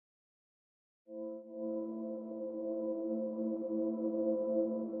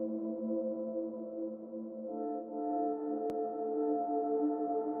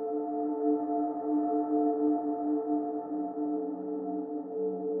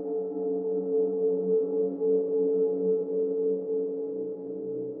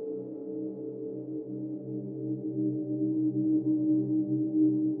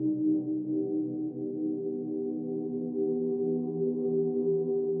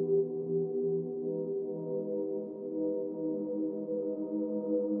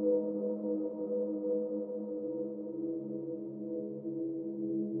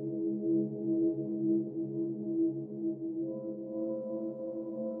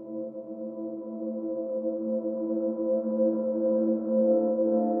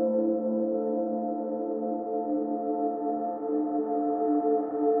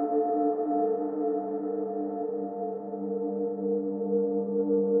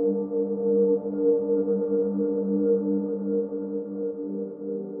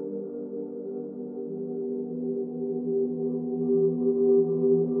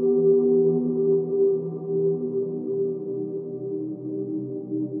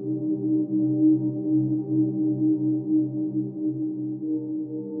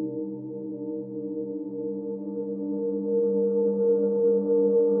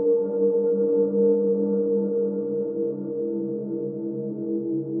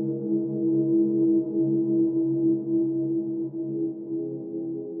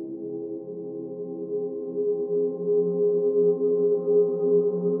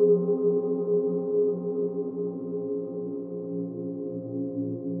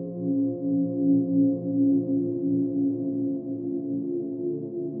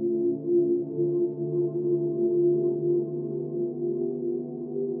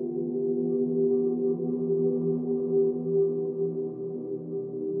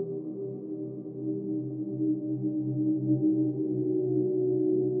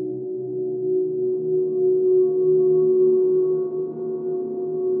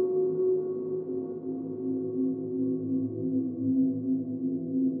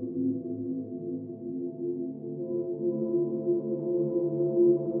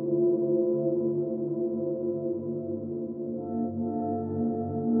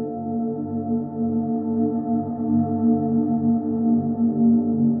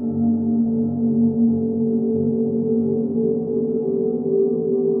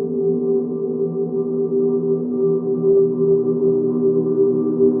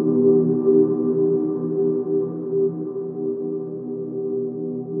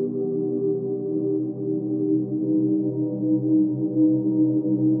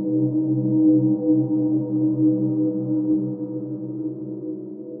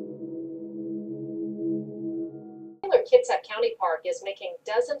is making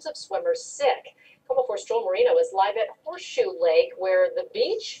dozens of swimmers sick. Coma 4's Joel Marino is live at Horseshoe Lake, where the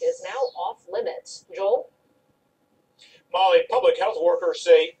beach is now off limits. Joel? Molly, public health workers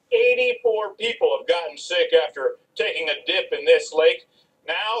say 84 people have gotten sick after taking a dip in this lake.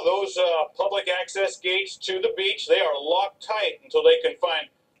 Now those public access gates to the beach, they are locked tight until they can find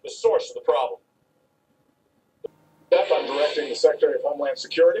the source of the problem. I'm directing the Secretary of Homeland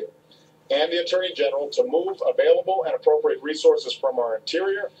Security and the Attorney General to move available and appropriate resources from our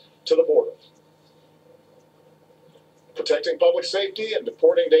interior to the border. Protecting public safety and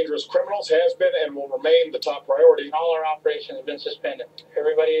deporting dangerous criminals has been and will remain the top priority. All our operations have been suspended.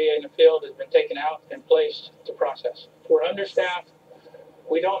 Everybody in the field has been taken out and placed to process. We're understaffed.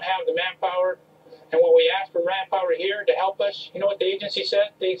 We don't have the manpower. And when we asked for manpower here to help us, you know what the agency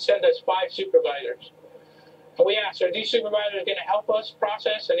said? They sent us 5 supervisors. And we asked, are these supervisors going to help us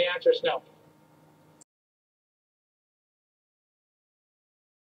process? And the answer is no.